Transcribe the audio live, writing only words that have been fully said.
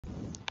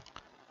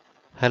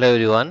Hello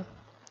everyone.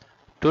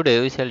 Today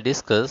we shall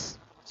discuss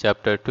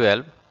chapter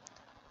 12,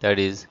 that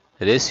is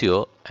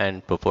ratio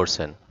and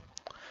proportion.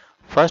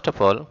 First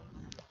of all,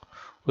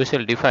 we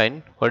shall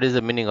define what is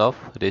the meaning of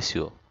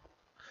ratio.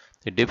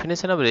 The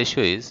definition of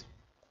ratio is,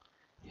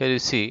 here you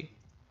see,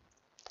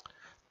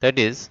 that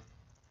is,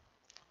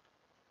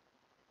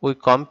 we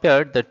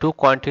compare the two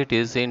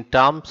quantities in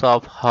terms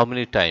of how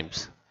many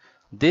times.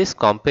 This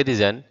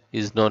comparison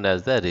is known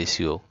as the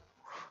ratio.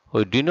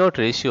 We denote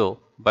ratio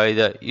by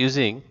the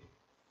using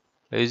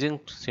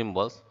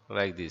symbols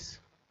like this,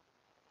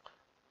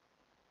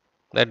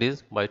 that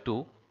is by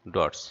two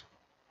dots.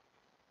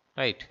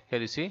 Right, here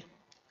you see,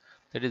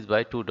 that is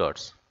by two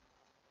dots.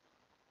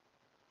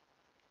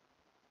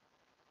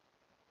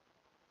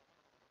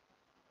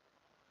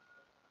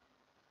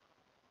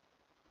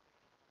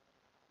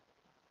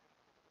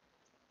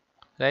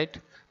 Right,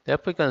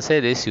 therefore we can say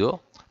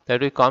ratio,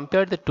 that we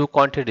compare the two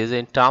quantities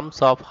in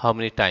terms of how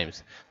many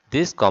times.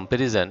 This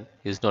comparison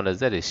is known as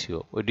the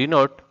ratio. We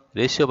denote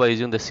ratio by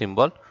using the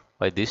symbol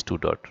by these two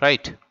dots.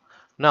 Right,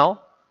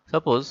 now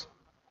suppose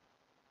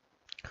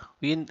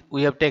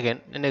we have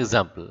taken an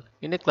example.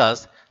 In a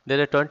class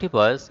there are 20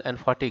 boys and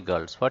 40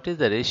 girls. What is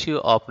the ratio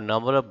of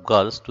number of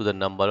girls to the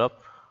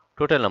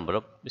total number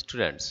of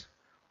students,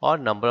 or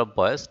number of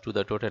boys to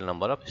the total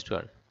number of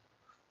students?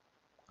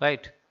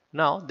 Right,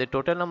 now the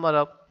total number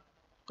of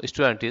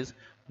student is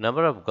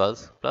number of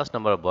girls plus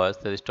number of boys,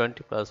 that is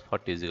 20 plus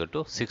 40 is equal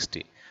to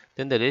 60.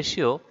 Then the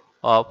ratio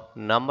of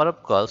number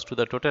of girls to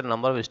the total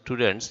number of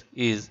students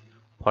is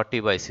 40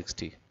 by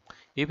 60.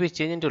 If we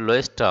change into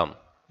lowest term,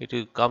 it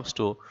will comes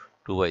to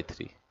 2 by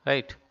 3.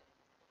 Right,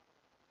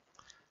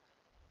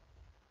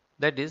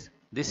 that is,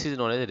 this is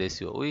known as a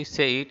ratio. We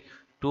say it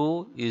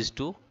 2 is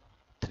to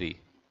 3.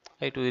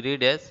 Right, we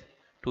read as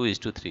 2 is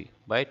to 3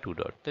 by 2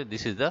 dot.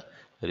 This is the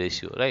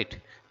ratio. Right,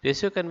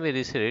 ratio can be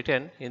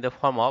written in the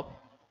form of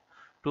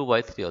 2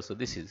 by 3 also.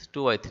 This is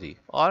 2 by 3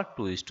 or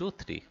 2 is to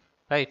 3.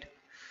 Right,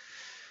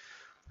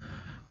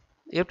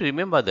 you have to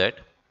remember that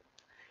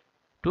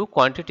two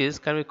quantities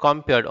can be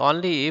compared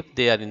only if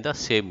they are in the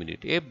same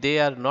unit. If they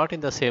are not in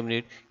the same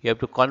unit, you have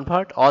to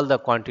convert all the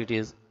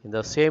quantities in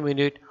the same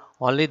unit,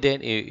 only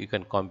then you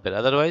can compare,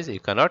 otherwise you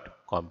cannot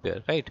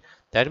compare. Right,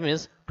 that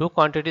means two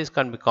quantities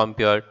can be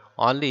compared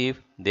only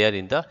if they are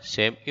in the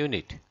same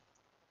unit.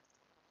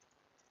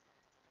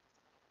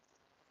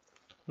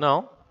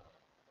 Now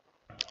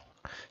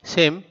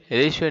same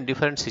ratio in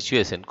different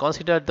situation.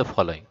 Consider the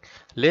following.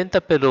 Length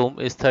of a room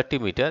is 30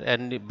 meter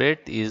and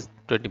breadth is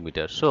 20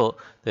 meter. So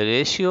the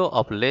ratio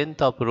of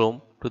length of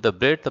room to the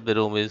breadth of the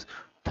room is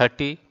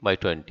 30 by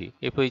 20.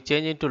 If we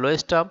change into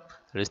lowest term,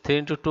 that is 3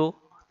 into 2,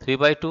 3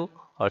 by 2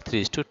 or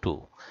 3 is to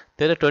 2.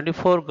 There are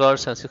 24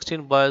 girls and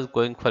 16 boys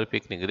going for a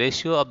picnic.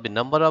 Ratio of the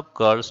number of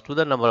girls to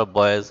the number of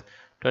boys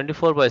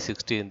 24 by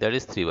 16, that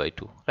is 3 by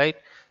 2. Right,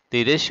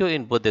 the ratio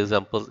in both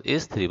examples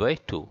is 3 by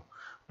 2.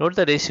 Note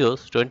the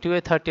ratios 20 by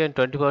 30 and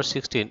 20 by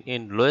 16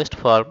 in lowest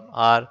form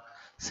are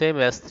same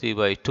as 3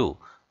 by 2.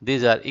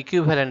 These are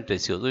equivalent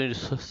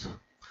ratios.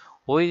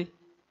 We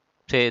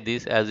say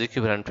this as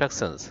equivalent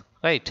fractions.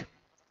 Right.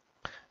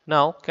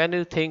 Now, can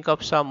you think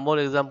of some more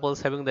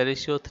examples having the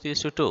ratio 3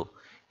 to 2?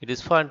 It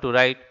is fun to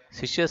write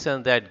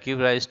situations that give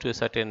rise to a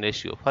certain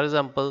ratio. For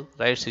example,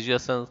 write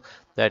situations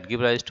that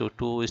give rise to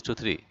 2 is to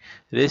 3.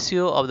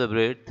 Ratio of the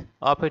breadth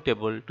of a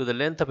table to the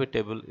length of a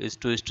table is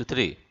 2 is to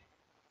 3.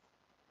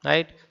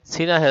 Right,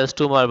 Sina has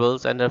 2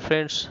 marbles and her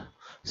friend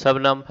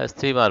Sabnam has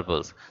 3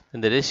 marbles.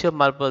 Then the ratio of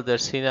marbles that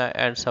Sina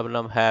and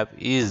Sabnam have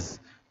is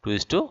 2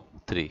 is to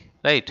 3.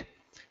 Right,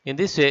 in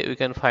this way we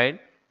can find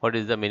what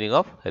is the meaning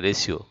of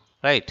ratio.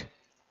 Right,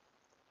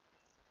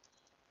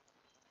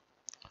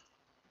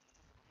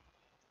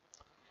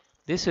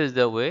 this is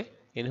the way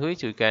in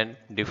which we can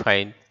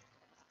define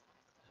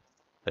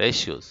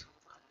ratios.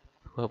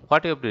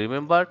 What you have to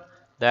remember,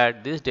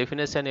 that this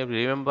definition you have to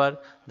remember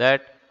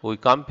that we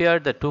compare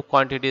the two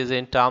quantities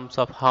in terms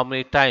of how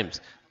many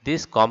times.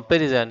 This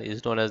comparison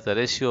is known as the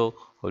ratio.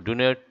 We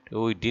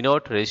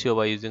denote ratio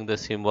by using the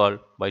symbol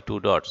by two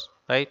dots.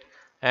 Right,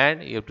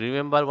 and you have to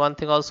remember one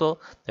thing also,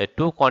 that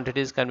two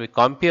quantities can be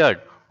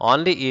compared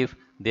only if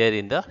they are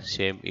in the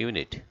same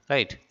unit.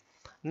 Right,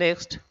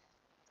 next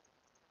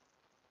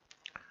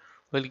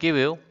we'll give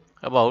you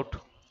about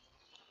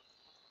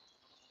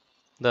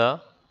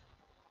the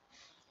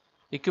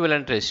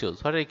equivalent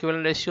ratios. What are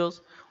equivalent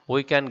ratios?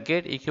 We can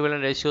get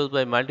equivalent ratios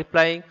by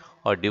multiplying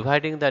or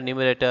dividing the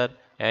numerator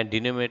and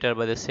denominator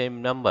by the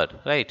same number.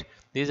 Right,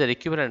 these are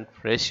equivalent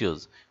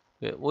ratios.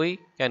 We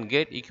can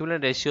get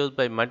equivalent ratios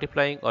by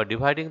multiplying or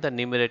dividing the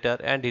numerator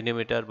and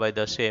denominator by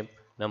the same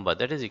number.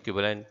 That is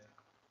equivalent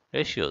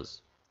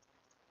ratios.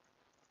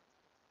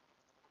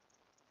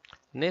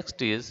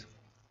 Next is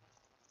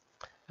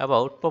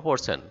about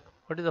proportion.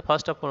 What is the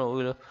first of all?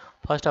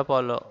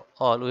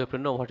 We have to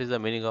know what is the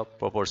meaning of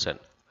proportion.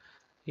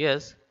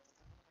 Yes,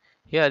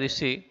 here you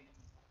see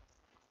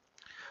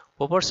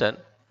proportion.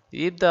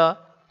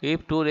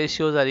 If two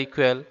ratios are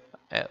equal,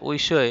 we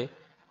show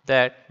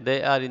that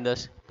they are in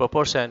the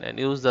proportion and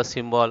use the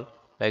symbol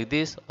like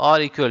this,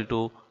 or equal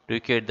to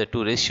equate the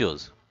two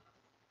ratios.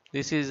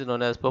 This is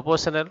known as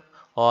proportional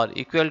or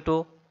equal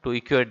to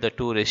equate the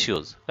two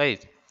ratios,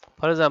 right?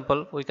 For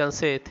example, we can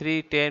say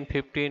 3, 10,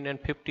 15 and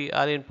 50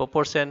 are in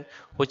proportion,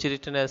 which is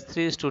written as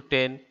 3 is to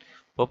 10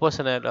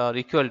 proportional or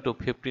equal to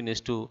 15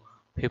 is to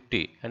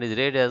 50, and is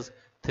read as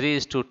 3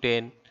 is to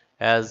 10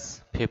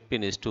 as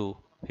 15 is to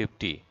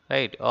 50,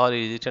 right? Or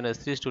is written as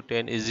 3 is to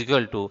 10 is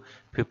equal to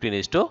 15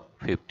 is to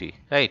 50,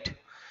 right?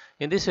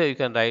 In this way, you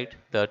can write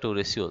the two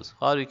ratios,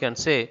 or we can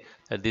say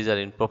that these are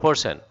in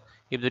proportion.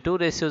 If the two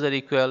ratios are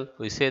equal,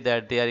 we say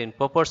that they are in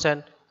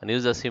proportion and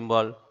use the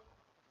symbol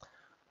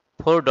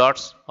 4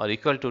 dots or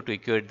equal to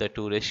equate the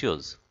two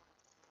ratios.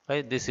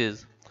 Right? This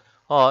is,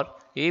 or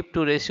if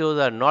two ratios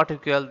are not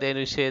equal, then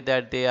we say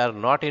that they are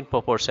not in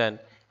proportion.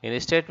 In a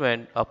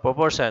statement of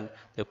proportion,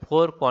 the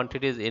four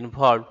quantities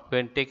involved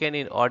when taken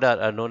in order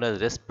are known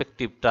as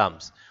respective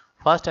terms.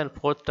 First and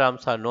fourth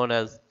terms are known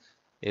as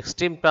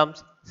extreme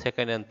terms,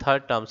 second and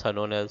third terms are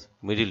known as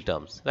middle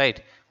terms,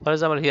 right? For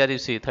example, here you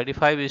see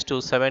 35 is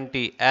to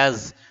 70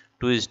 as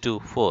 2 is to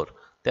 4.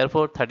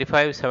 Therefore,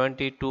 35,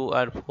 72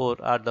 and 4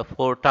 are the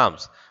four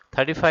terms.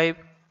 35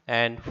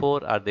 and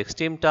 4 are the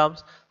extreme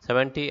terms,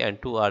 70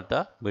 and 2 are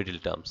the middle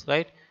terms,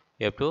 right?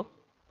 You have to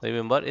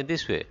remember in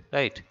this way,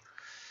 right?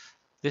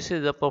 This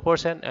is the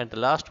proportion, and the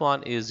last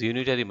one is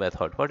unitary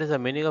method. What is the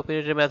meaning of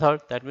unitary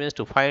method? That means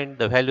to find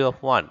the value of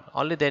 1.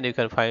 Only then you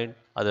can find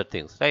other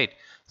things, right?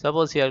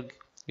 Suppose here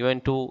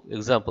given two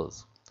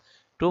examples.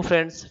 Two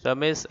friends,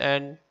 Ramesh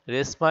and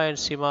Resma and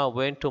Shima,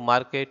 went to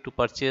market to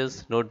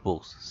purchase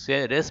notebooks.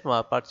 Say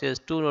Resma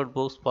purchased two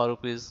notebooks for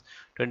rupees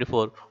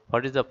 24.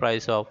 What is the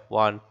price of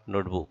one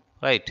notebook?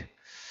 Right.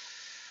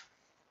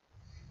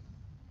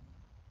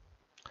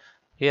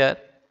 Here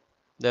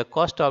the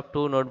cost of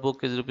two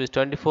notebook is rupees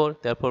 24.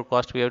 Therefore,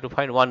 cost we have to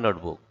find one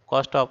notebook.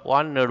 Cost of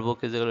one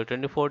notebook is equal to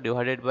 24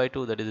 divided by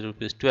 2, that is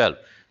rupees 12.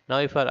 Now,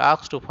 if I are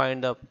asked to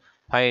find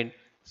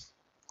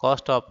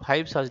cost of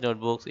 5 such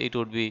notebooks, it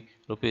would be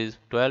rupees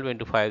 12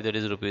 into 5, that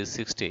is rupees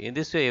 60. In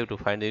this way, you have to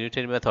find the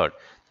unitary method.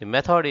 The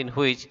method in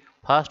which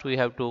first we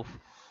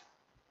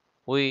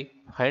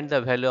find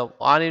the value of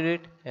 1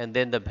 unit and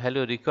then the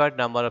value required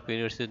number of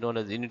units is known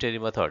as unitary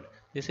method.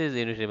 This is the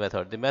unitary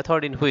method. The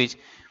method in which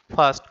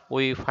first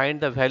we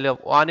find the value of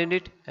 1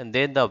 unit and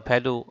then the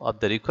value of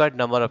the required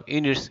number of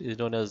units is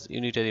known as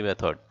unitary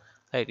method.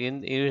 Right?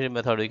 In unitary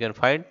method, we can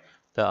find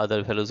the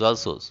other values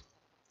also.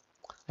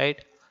 Right?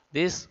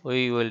 This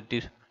we will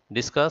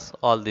discuss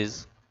all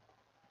this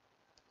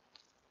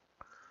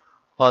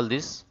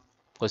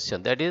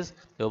question. That is,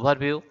 the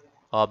overview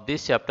of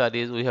this chapter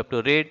is we have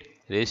to read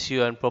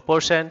ratio and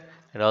proportion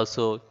and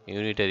also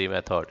unitary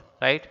method,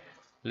 right?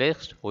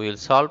 Next we will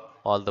solve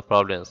all the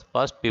problems.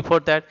 First,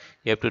 before that,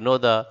 you have to know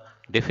the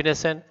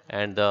definition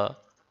and the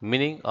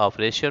meaning of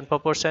ratio and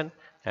proportion,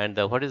 and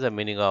what is the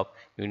meaning of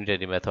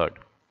unitary method.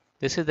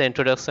 This is the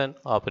introduction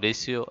of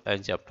ratio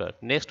and chapter.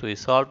 Next we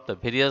solve the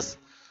various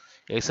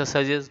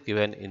exercises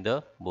given in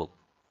the book.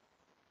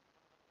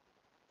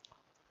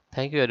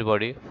 Thank you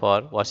everybody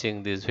for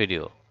watching this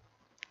video.